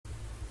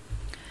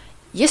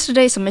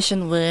Yesterday's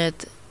mission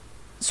with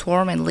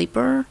Swarm and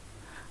Leaper,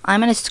 I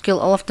managed to kill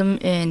all of them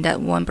in that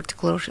one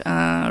particular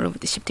room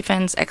with the ship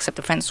defense, except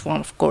the fence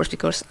swarm, of course,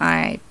 because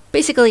I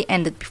basically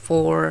ended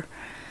before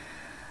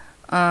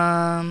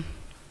the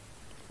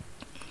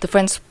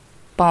fence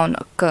spawn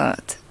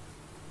occurred.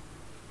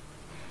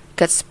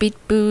 Got speed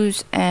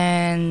boost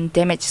and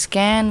damage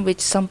scan, which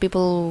some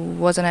people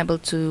wasn't able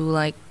to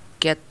like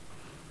get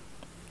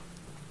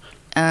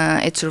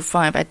it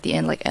survived at the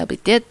end like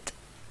Elby did.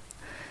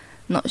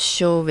 Not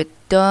sure with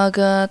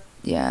Doggett.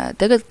 Yeah,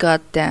 Doggett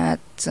got that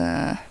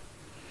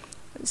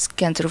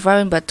scan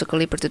surviving but took a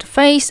leaper to the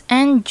face,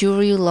 and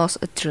Jury lost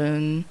a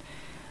drone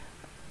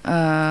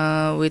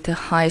with the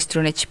highest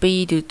drone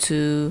HP due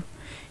to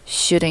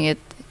shooting it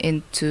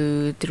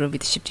into the room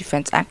with the ship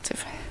defense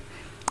active.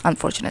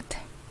 Unfortunate.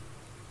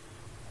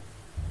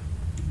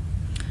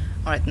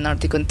 Alright, now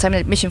the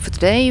contaminate mission for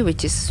today,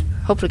 which is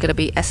hopefully gonna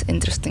be as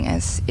interesting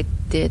as it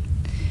did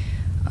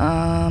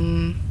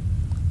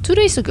 2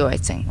 days ago, I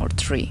think, or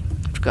 3,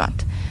 I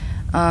forgot.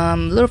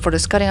 Lure for the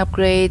scouting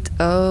upgrade.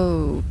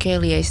 Oh,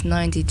 Kalia is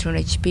 90 drone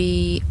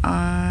HP.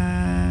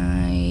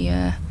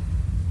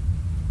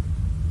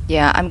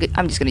 Yeah,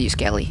 I'm just gonna use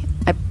Kelly.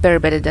 I better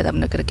bet that I'm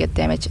not gonna get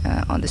damage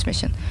on this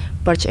mission.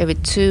 Barge A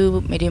with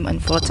 2, medium and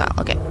volatile.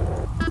 Okay.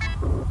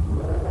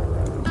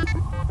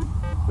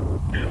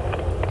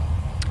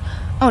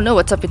 Oh no,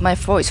 what's up with my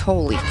voice?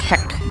 Holy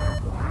heck.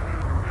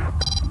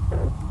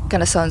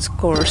 Kinda sounds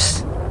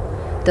coarse,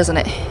 doesn't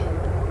it?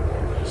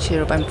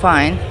 Cheer up, I'm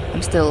fine.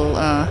 I'm still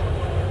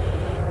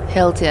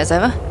healthy as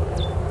ever.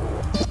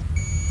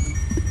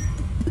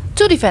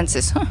 2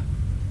 defenses, huh?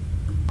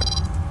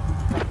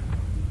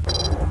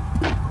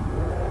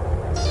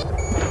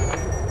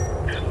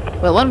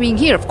 Well, one being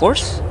here, of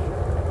course.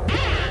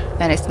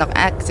 And it's not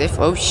active.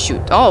 Oh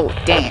shoot. Oh,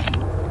 damn.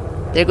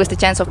 There goes the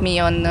chance of me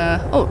on...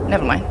 oh,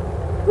 never mind.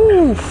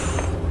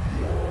 Oof.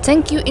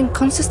 Thank you,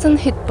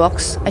 inconsistent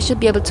hitbox. I should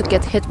be able to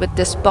get hit with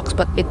this box,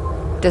 but it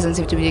doesn't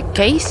seem to be the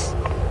case.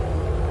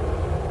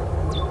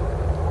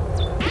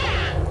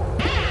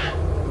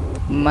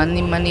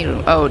 Money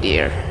room. Oh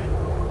dear.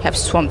 Have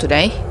swarm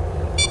today.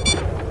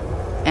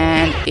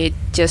 And it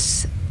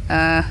just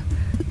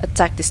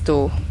attacked this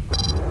door.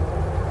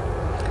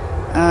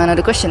 Now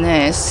the question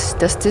is,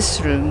 does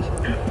this room,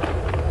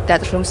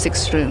 that room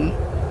 6 room,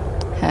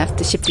 have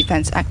the ship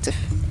defense active?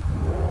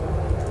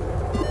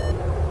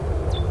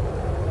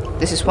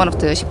 This is one of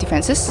the ship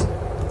defenses.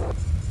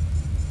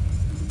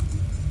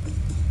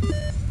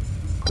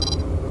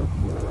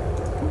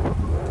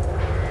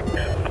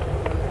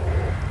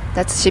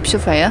 That's a ship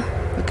surveyor,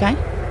 okay.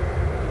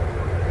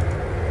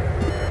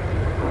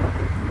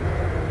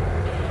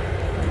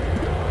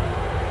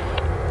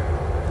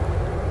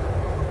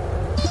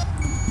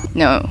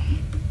 No.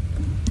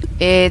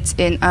 It's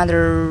in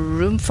either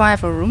room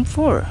 5 or room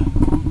 4.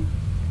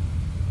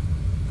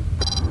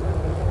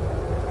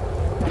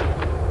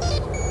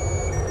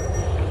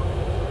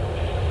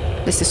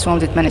 This swarm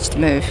did manage to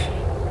move.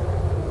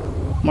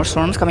 More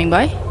swarms coming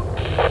by.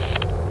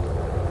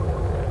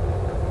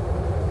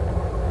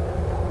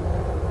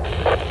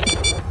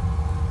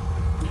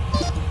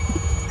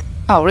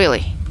 Oh,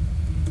 really?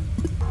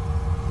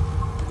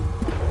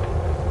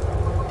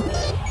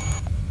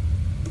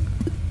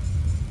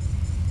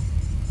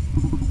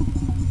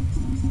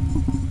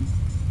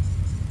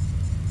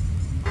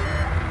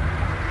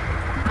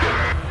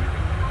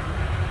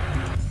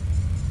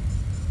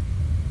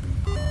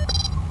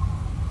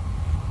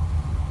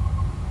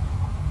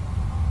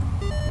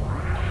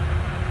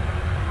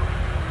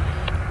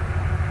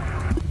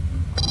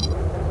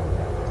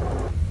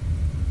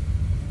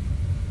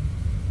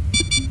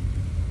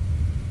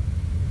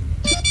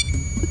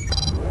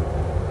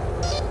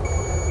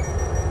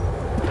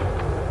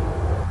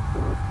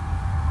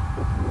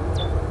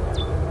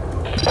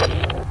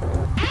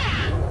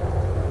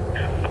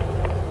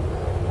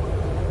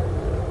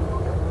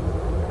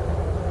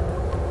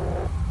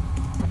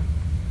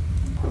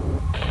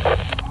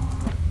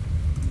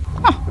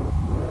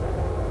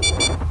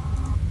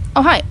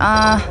 Oh, hi.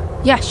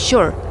 Yeah,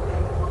 sure.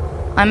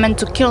 I meant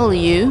to kill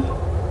you.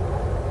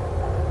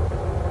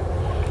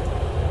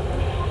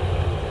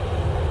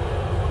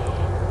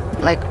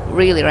 Like,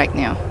 really right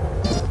now.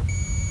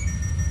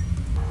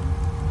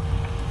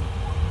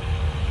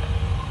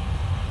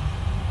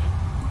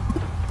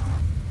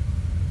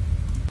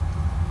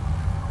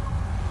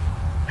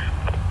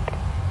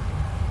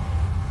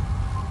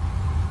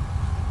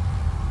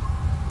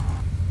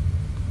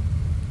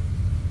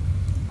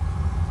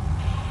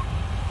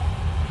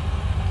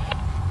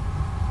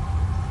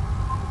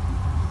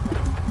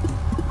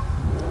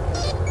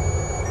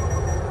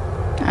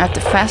 I have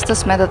the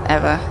fastest method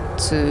ever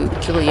to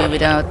kill you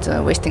without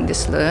wasting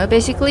this lure,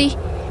 basically.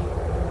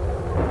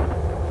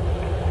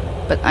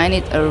 But I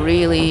need a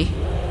really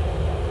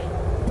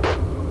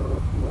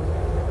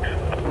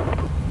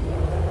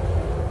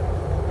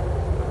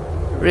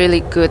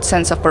good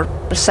sense of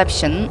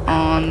perception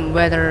on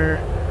whether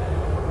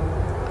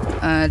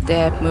they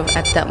have moved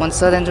at that one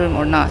certain room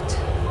or not.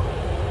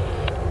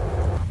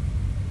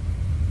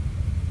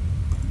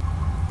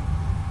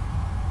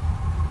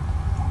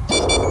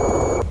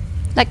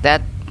 like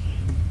that,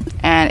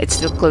 and it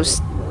still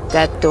closed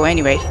that door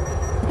anyway.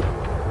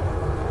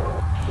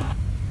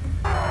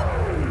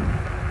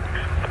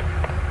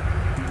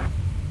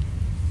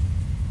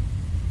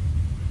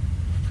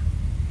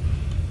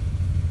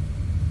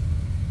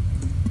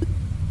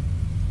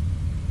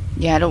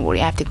 Yeah, don't worry,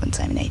 I have to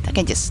contaminate. I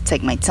can just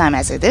take my time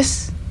as it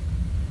is.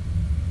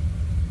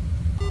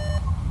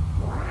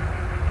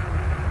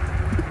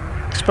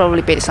 It's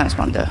probably beta science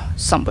spawn though,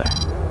 somewhere.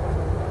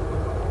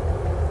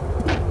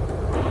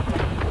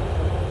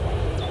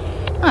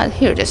 Ah,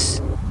 here it is.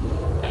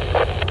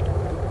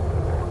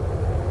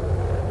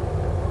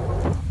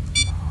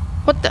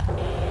 What the?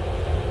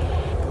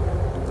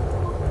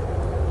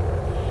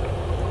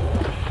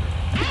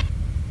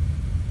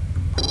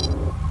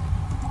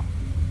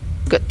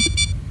 Good.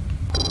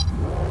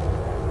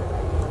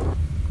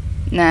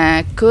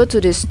 Now, go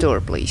to this door,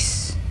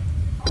 please.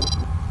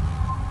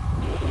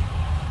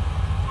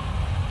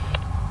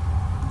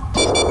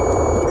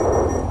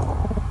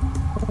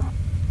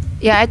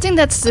 Yeah, I think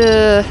that's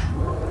the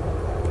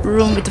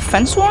room with the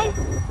fence swarm,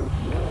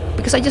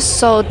 because I just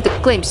saw the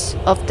glimpse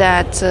of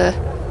that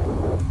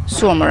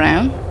swarm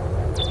around.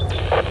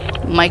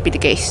 Might be the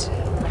case.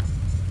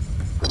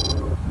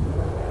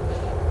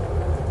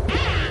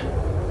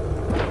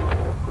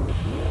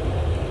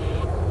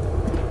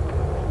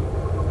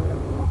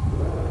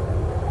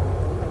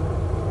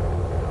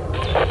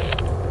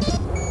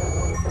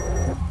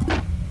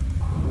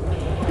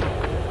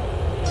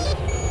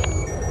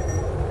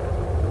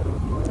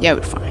 Yeah,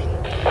 we're fine.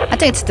 I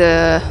think it's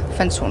the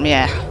fence swarm,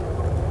 yeah.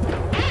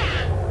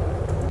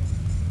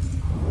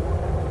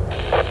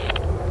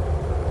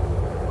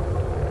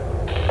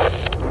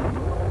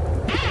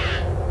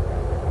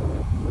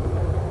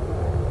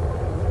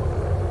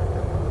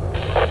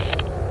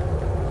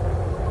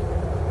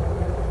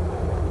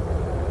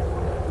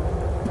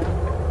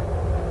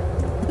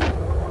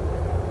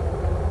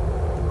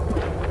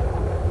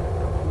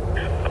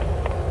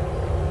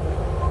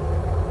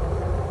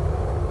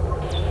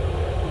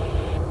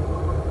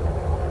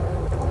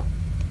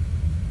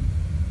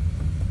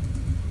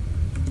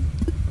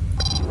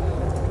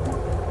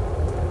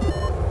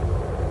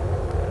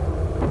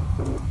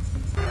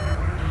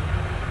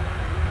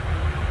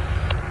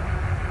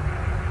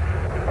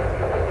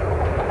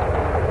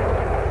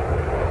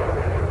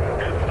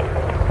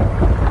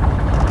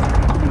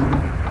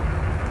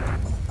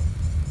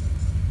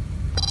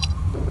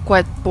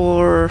 Quite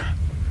poor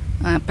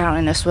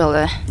powering as well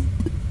there.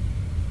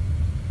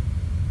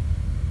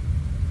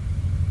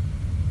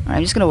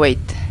 I'm just gonna wait.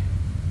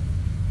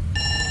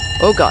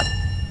 Oh god.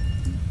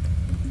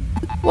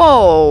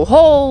 Whoa,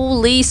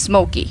 holy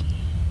smoky.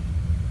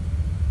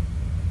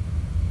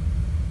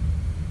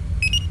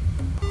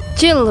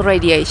 Chill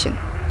radiation,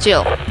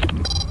 chill.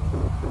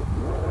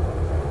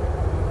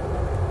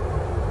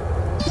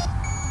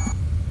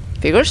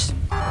 Figures?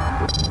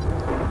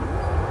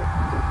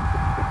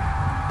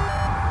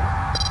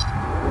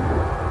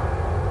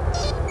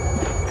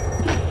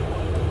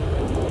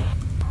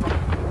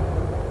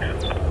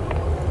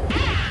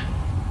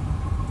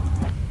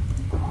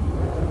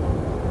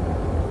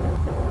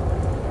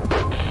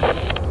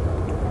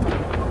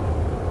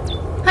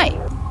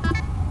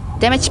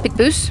 Damage speed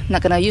boost,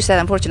 not gonna use that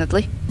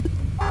unfortunately.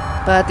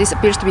 But this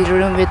appears to be the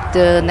room with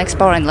the next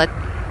power inlet.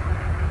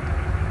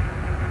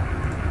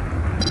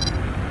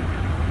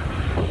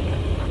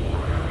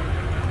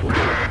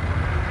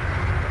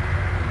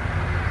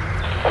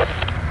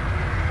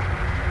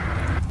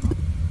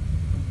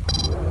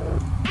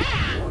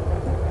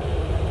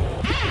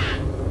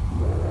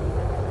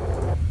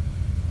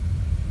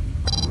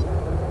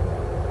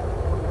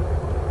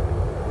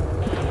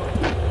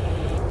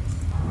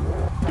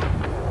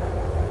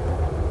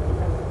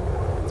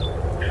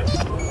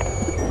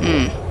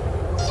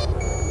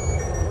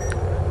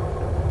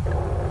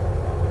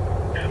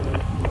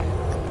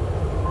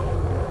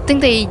 I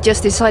think they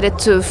just decided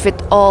to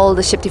fit all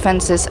the ship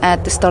defenses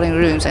at the starting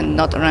rooms and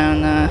not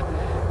around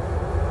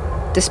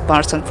this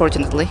part,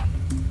 unfortunately.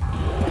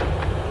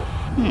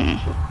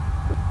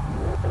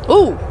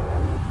 Oh!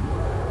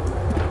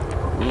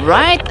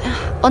 Right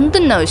on the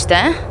nose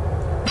there.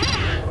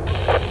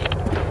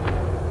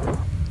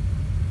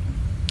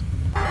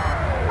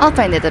 I'll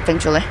find it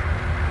eventually.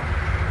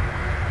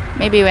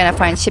 Maybe when I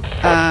find ship,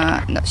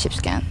 not ship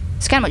scan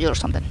module or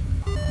something.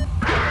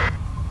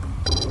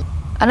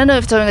 I don't know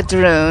if throwing a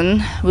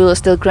drone will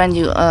still grant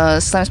you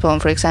a slime spawn,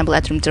 for example,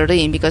 at room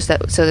 13, because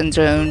that certain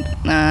drone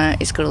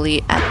is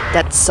currently at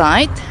that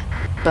site,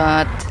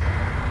 but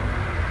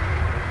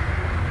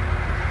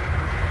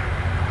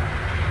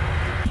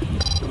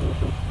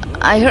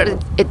I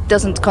heard it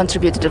doesn't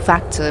contribute to the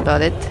factor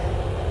about it.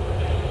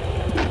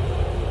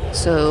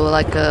 So,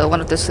 like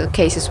one of those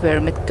cases where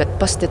it got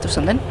busted or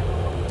something.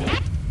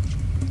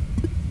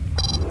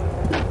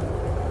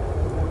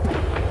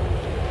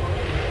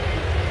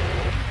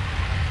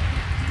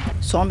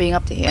 Storm being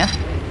up to here.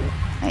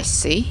 I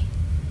see.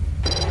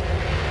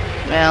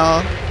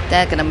 Well,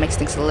 that gonna makes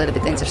things a little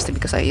bit interesting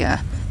because I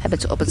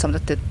happened to open some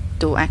of the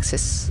door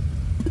access.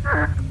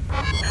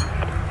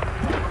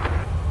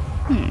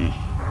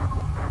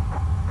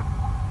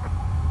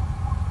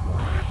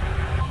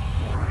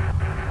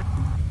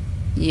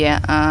 Yeah,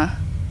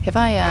 have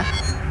I,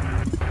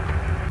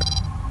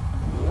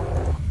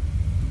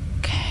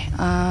 okay,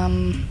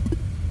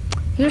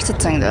 here's the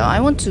thing though, I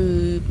want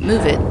to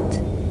move it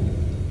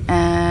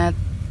at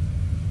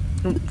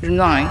room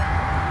 9.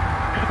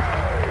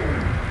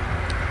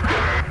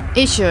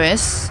 Issue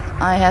is,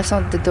 I have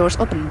some of the doors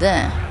open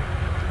there.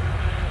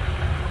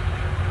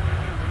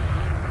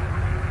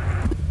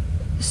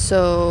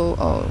 So,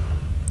 oh,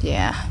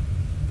 yeah.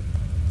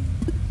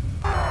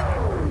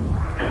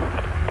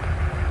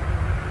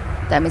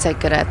 That means I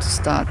gotta have to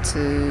start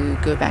to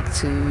go back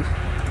to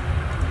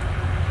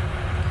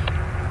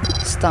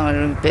start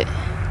room a bit.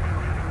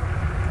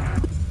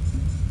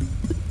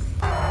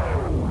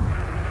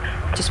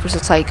 Just for the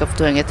sake of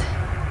doing it.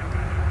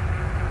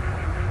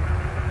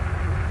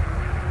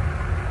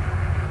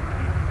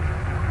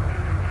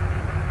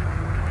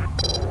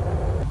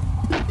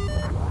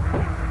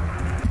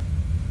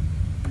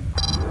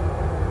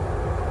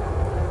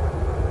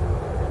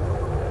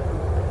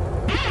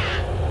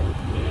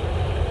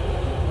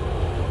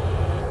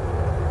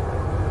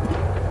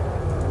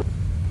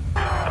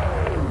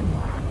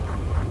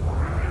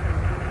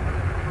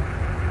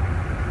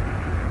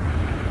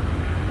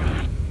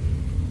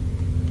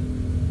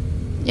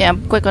 Yeah,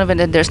 I'm quite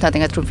confident there's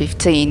nothing at room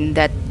 15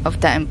 that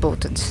of that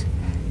importance.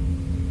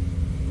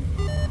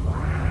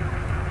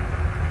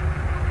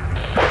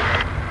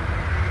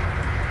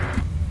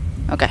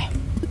 Okay.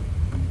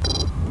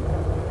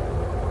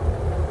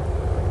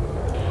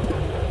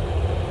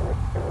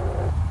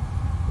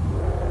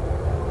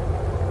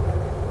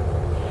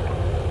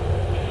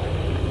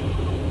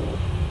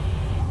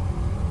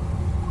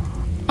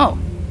 Oh.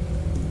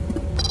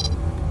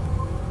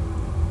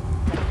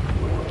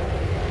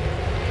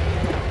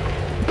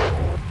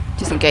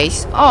 Just in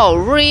case. Oh,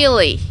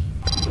 really?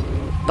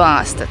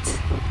 Bastard.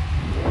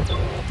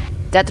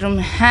 That room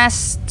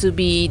has to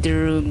be the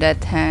room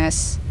that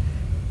has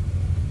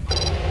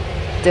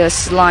the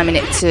slime in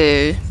it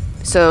too.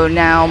 So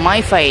now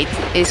my fate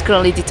is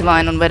currently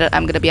determined on whether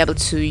I'm gonna be able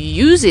to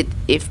use it,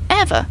 if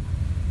ever.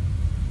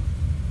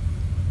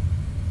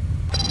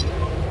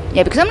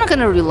 Yeah, because I'm not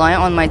gonna rely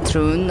on my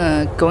throne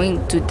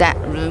going to that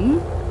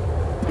room.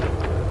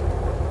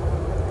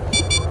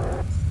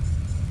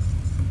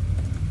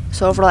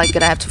 So overall, I'm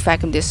gonna have to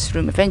vacuum this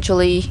room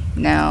eventually.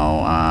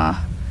 Now,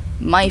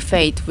 my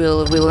fate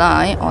will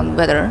rely on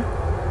whether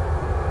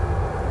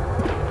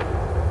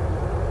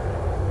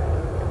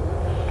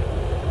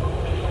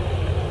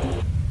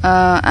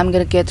I'm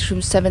gonna get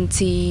room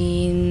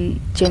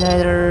 17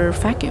 generator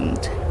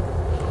vacuumed.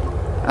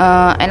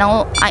 And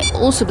I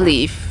also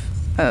believe,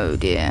 oh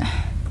dear.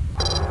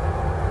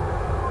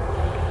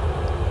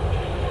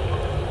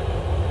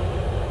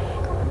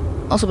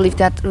 Also believe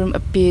that room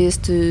appears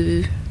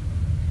to,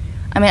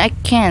 I mean, I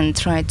can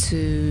try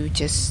to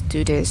just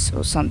do this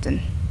or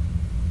something.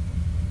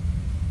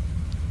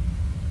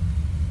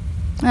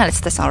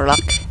 Let's test our luck.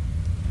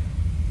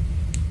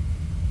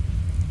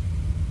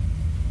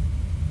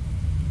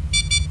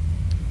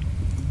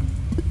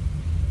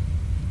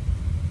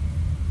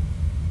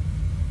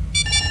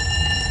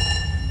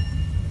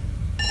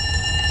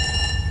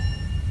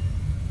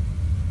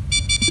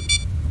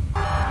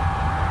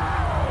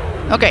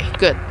 Okay,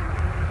 good.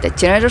 The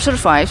generator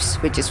survives,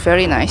 which is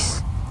very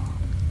nice.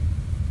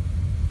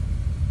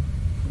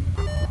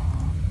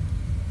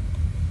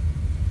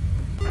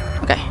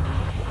 Okay.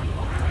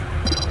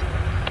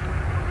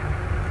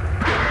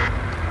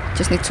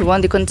 Just need to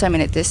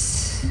decontaminate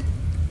this.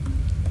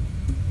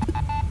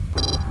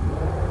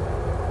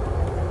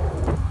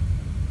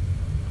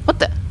 What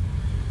the?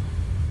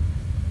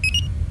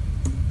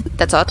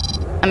 That's odd.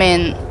 I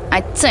mean,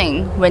 I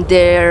think when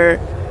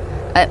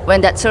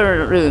that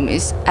server room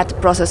is at the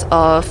process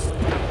of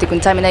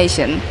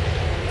decontamination,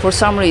 for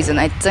some reason,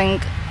 I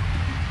think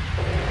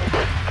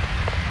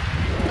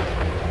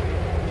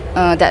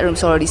that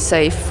room's already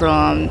safe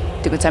from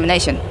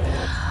decontamination.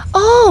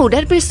 Oh,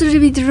 that appears to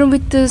be the room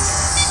with the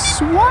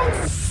swarm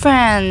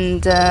fan.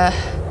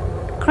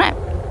 Crap.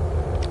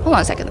 Hold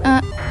on a second.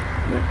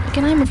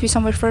 Can I move you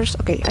somewhere first?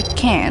 Okay, I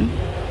can.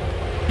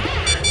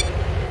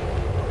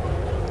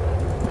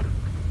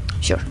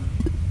 Sure.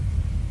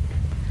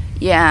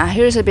 Yeah,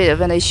 here's a bit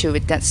of an issue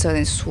with that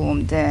certain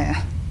swarm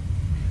there.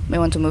 May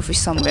want to move it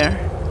somewhere.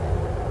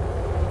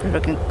 If I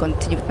can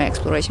continue with my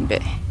exploration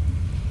bit.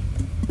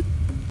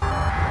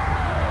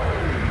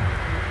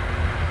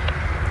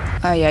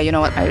 Oh yeah, you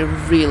know what? I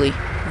really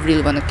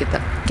want to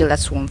kill that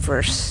swarm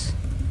first.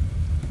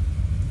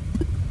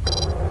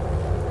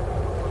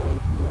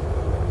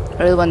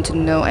 I really want to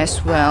know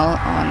as well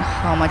on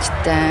how much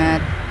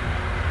that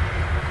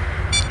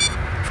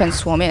fence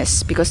swarm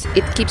is, because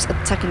it keeps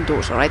attacking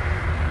doors, alright?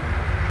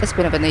 That's a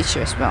bit of an issue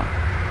as well.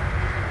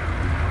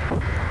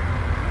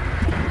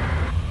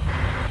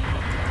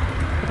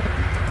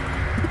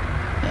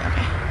 Yeah,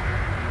 okay.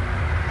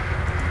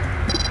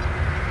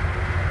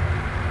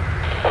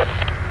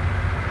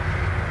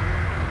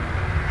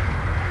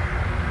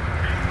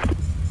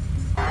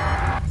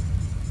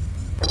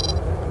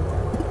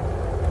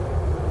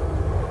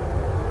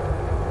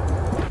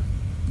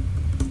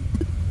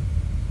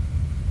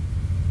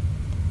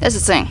 That's the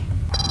thing.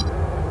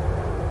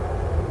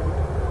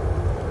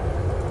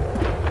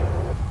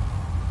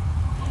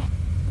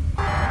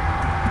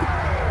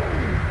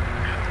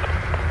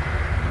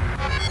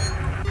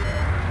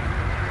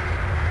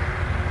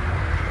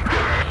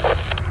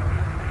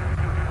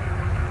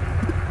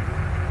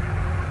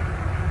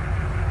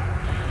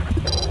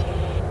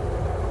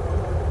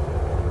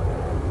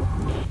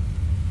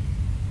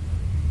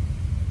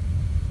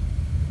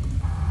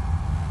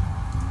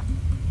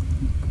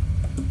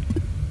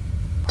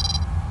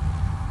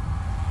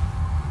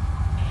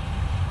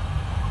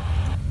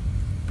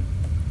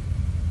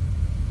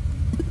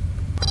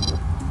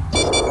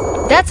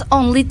 That's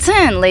only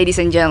 10, ladies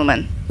and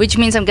gentlemen, which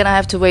means I'm gonna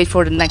have to wait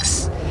for the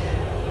next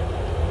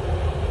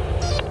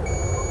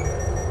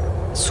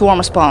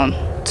swarm spawn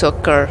to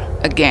occur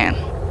again.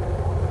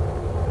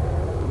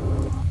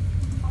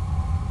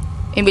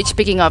 In which,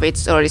 picking up,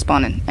 it's already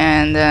spawning,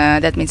 and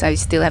that means I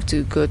still have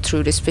to go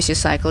through this vicious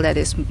cycle that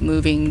is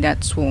moving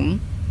that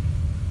swarm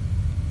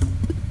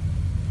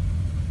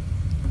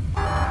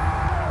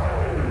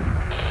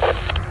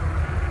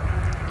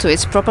to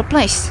its proper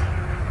place,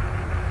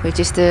 which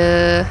is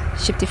the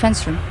ship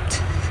defense room.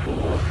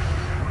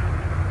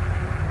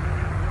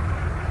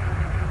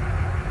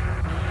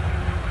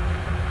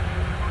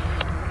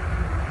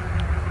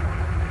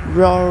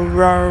 Row,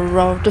 row,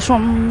 row the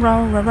swarm,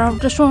 row, row, row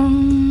the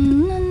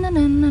swarm. Na, na,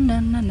 na, na,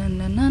 na, na,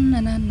 na, na,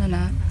 na, na,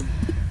 na.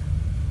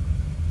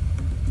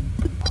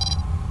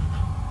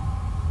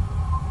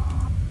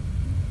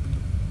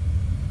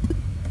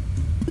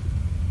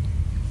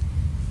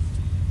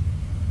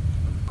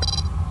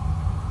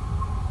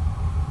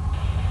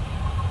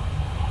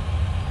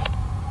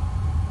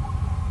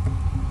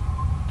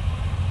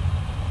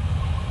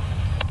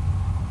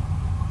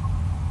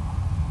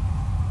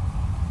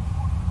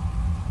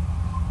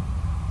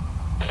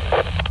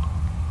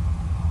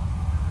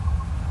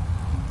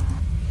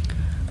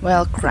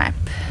 Well, crap.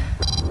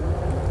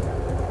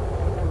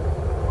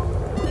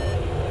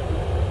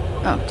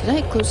 Oh, did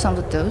I close some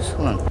of those?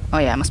 Hold on. Oh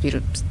yeah, must be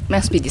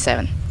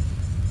D7.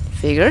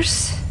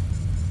 Figures.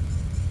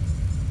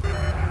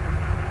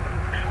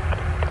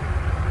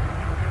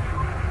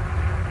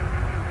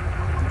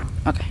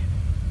 Okay.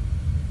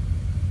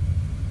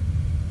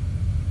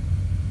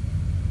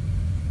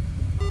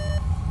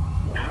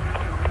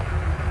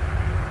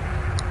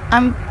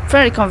 I'm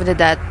very confident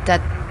that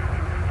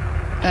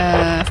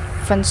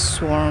fence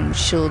swarm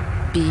should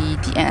be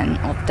the end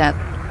of that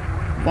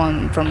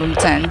one from room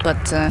 10,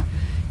 but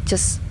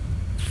just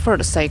for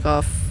the sake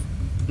of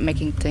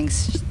making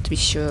things to be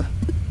sure.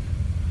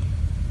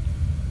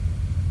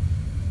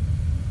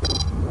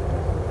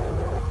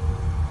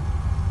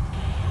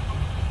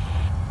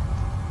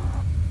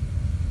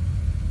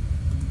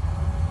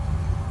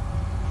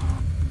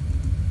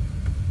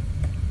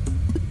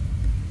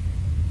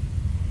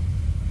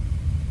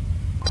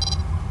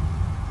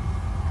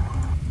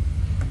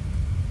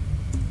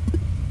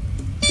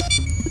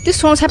 These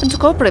swarms happen to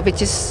cooperate,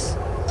 which is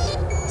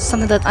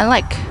something that I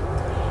like.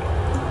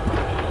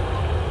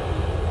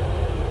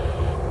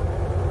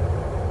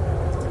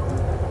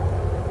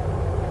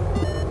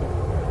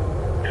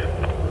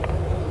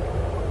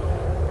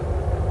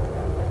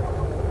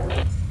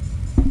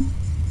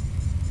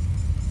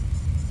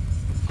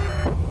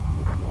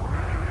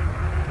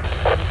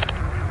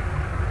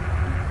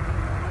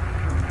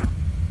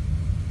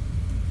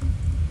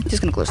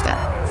 Just gonna close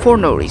that for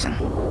no reason.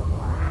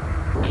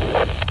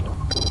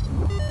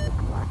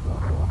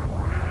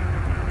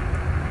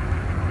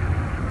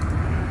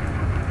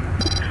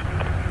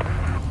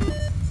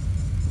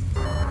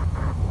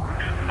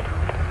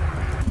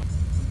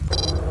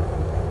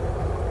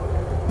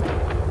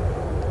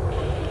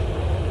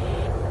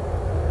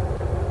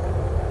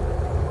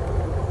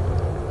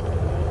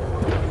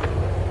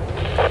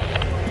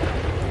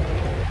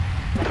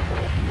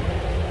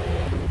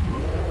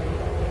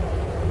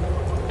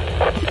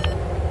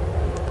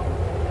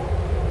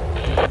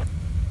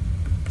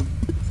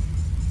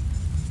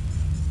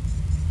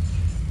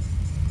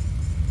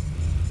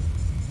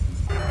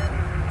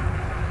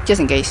 Just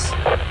in case.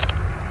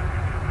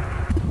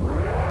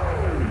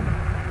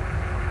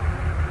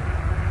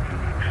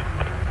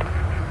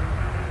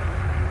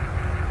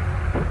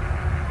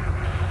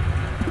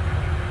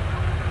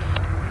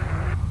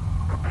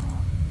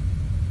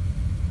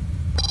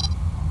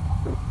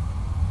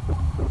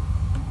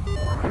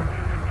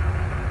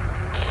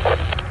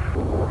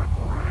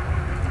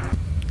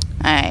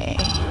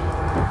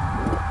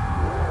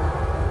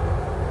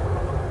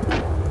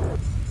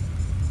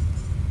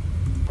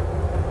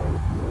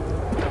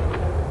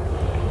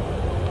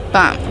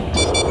 Bam.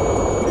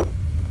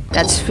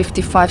 That's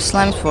 55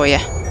 slimes for you.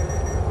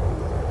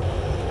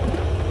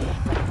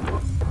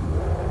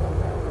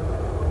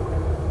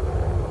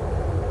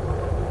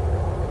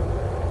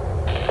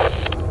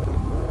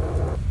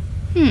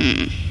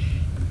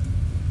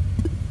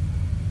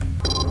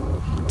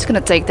 It's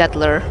gonna take that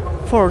lure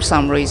for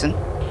some reason.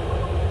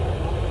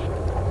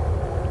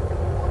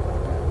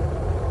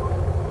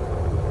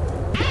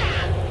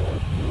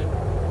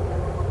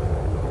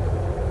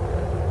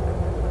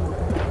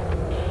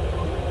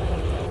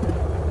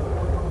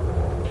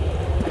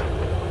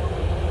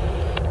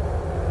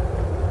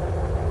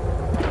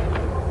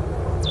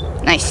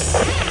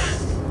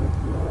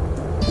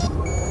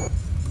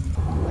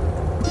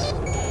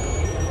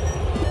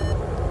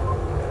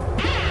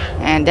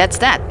 And that's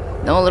that.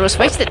 No loot was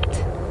wasted.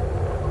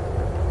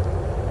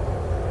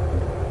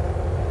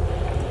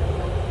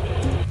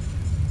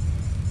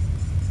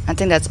 I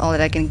think that's all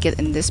that I can get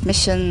in this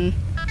mission.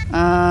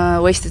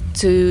 Wasted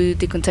to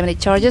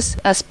decontaminate charges.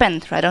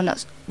 Spent, rather,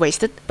 not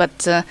wasted. But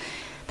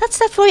that's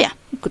that for you.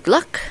 Good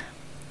luck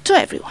to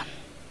everyone.